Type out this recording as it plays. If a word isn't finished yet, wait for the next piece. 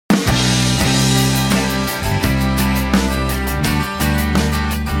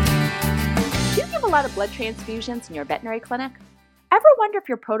lot of blood transfusions in your veterinary clinic? Ever wonder if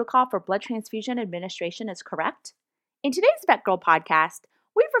your protocol for blood transfusion administration is correct? In today's VETgirl podcast,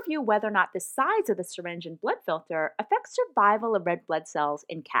 we review whether or not the size of the syringe and blood filter affects survival of red blood cells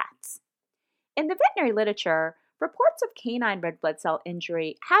in cats. In the veterinary literature, reports of canine red blood cell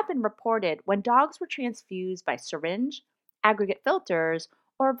injury have been reported when dogs were transfused by syringe, aggregate filters,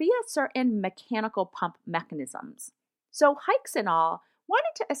 or via certain mechanical pump mechanisms. So Hikes et al.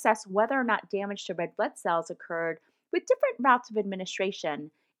 Wanted to assess whether or not damage to red blood cells occurred with different routes of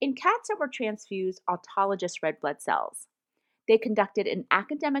administration in cats that were transfused autologous red blood cells. They conducted an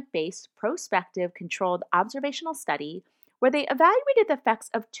academic-based, prospective, controlled observational study where they evaluated the effects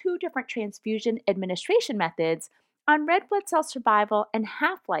of two different transfusion administration methods on red blood cell survival and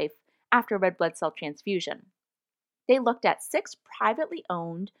half-life after red blood cell transfusion. They looked at 6 privately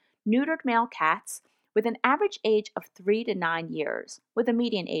owned, neutered male cats with an average age of 3 to 9 years, with a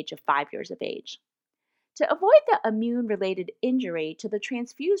median age of 5 years of age. To avoid the immune-related injury to the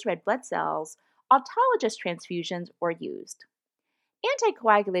transfused red blood cells, autologous transfusions were used.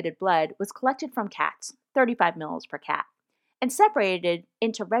 Anticoagulated blood was collected from cats, 35 mL per cat, and separated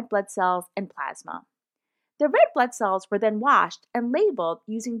into red blood cells and plasma. The red blood cells were then washed and labeled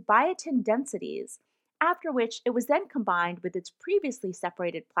using biotin densities, after which it was then combined with its previously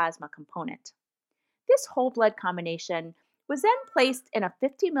separated plasma component. This whole blood combination was then placed in a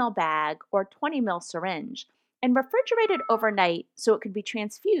 50 ml bag or 20 ml syringe and refrigerated overnight so it could be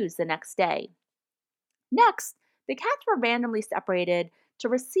transfused the next day. Next, the cats were randomly separated to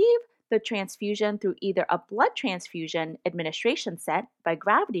receive the transfusion through either a blood transfusion administration set by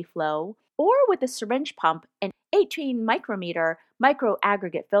gravity flow or with a syringe pump and 18 micrometer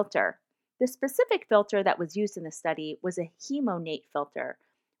microaggregate filter. The specific filter that was used in the study was a hemonate filter,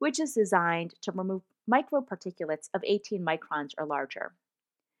 which is designed to remove microparticulates of 18 microns or larger.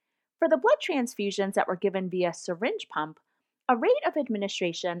 For the blood transfusions that were given via syringe pump, a rate of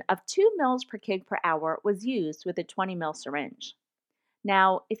administration of 2 mL per kg per hour was used with a 20 ml syringe.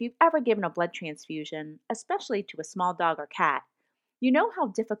 Now, if you've ever given a blood transfusion, especially to a small dog or cat, you know how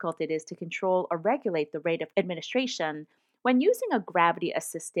difficult it is to control or regulate the rate of administration when using a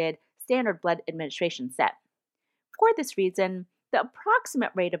gravity-assisted standard blood administration set. For this reason, the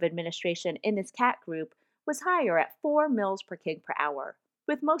approximate rate of administration in this cat group was higher at 4 mL per kg per hour,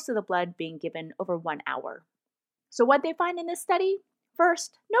 with most of the blood being given over 1 hour. So what did they find in this study?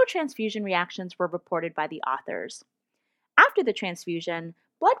 First, no transfusion reactions were reported by the authors. After the transfusion,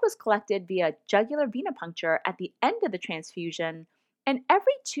 blood was collected via jugular venipuncture at the end of the transfusion and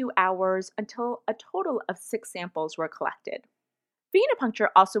every 2 hours until a total of 6 samples were collected. Venipuncture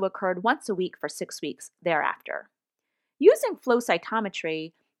also occurred once a week for 6 weeks thereafter. Using flow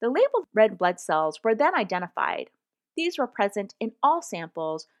cytometry, the labeled red blood cells were then identified. These were present in all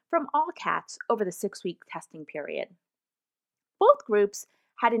samples from all cats over the 6-week testing period. Both groups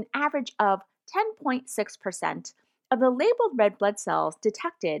had an average of 10.6% of the labeled red blood cells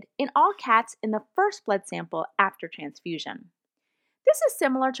detected in all cats in the first blood sample after transfusion. This is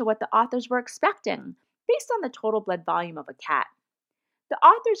similar to what the authors were expecting based on the total blood volume of a cat. The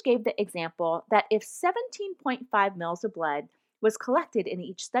authors gave the example that if 17.5 mL of blood was collected in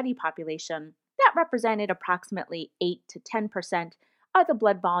each study population, that represented approximately 8 to 10% of the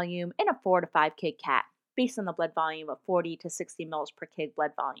blood volume in a 4 to 5 kg cat, based on the blood volume of 40 to 60 mL per kg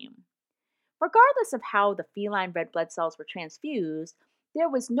blood volume. Regardless of how the feline red blood cells were transfused, there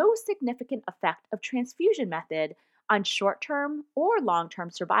was no significant effect of transfusion method on short-term or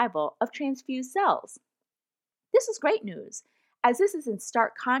long-term survival of transfused cells. This is great news, as this is in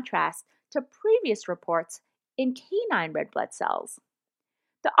stark contrast to previous reports in canine red blood cells.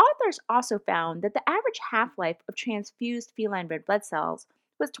 The authors also found that the average half-life of transfused feline red blood cells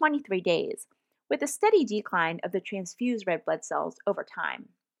was 23 days, with a steady decline of the transfused red blood cells over time.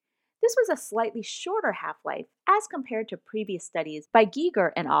 This was a slightly shorter half-life as compared to previous studies by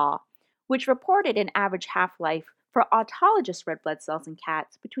Giger et al., which reported an average half-life for autologous red blood cells in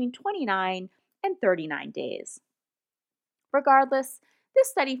cats between 29 and 39 days. Regardless, this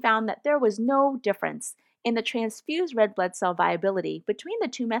study found that there was no difference in the transfused red blood cell viability between the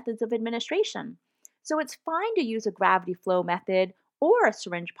two methods of administration, so it's fine to use a gravity flow method or a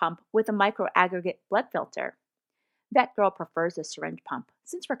syringe pump with a microaggregate blood filter. VETgirl prefers a syringe pump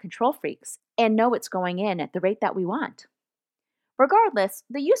since we're control freaks and know it's going in at the rate that we want. Regardless,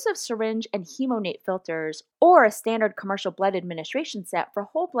 the use of syringe and hemonate filters or a standard commercial blood administration set for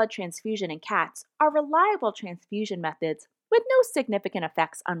whole blood transfusion in cats are reliable transfusion methods with no significant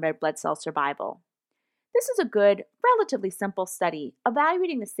effects on red blood cell survival. This is a good, relatively simple study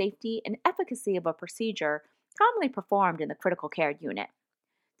evaluating the safety and efficacy of a procedure commonly performed in the critical care unit.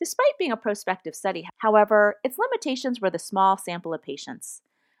 Despite being a prospective study, however, its limitations were the small sample of patients.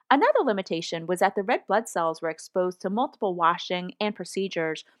 Another limitation was that the red blood cells were exposed to multiple washing and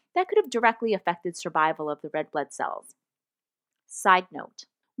procedures that could have directly affected survival of the red blood cells. Side note,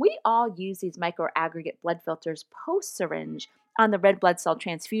 we all use these microaggregate blood filters post-syringe on the red blood cell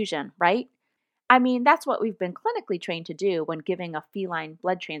transfusion, right? I mean, that's what we've been clinically trained to do when giving a feline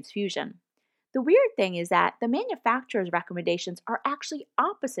blood transfusion. The weird thing is that the manufacturer's recommendations are actually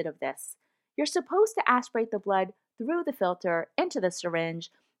opposite of this. You're supposed to aspirate the blood through the filter into the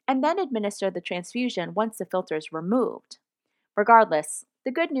syringe and then administer the transfusion once the filter is removed. Regardless,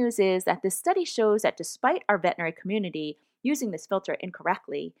 the good news is that this study shows that despite our veterinary community using this filter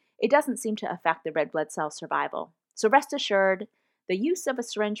incorrectly, it doesn't seem to affect the red blood cell survival. So rest assured, the use of a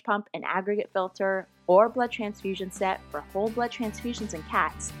syringe pump and aggregate filter or blood transfusion set for whole blood transfusions in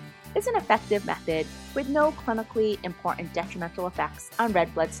cats is an effective method with no clinically important detrimental effects on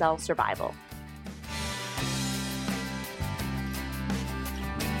red blood cell survival.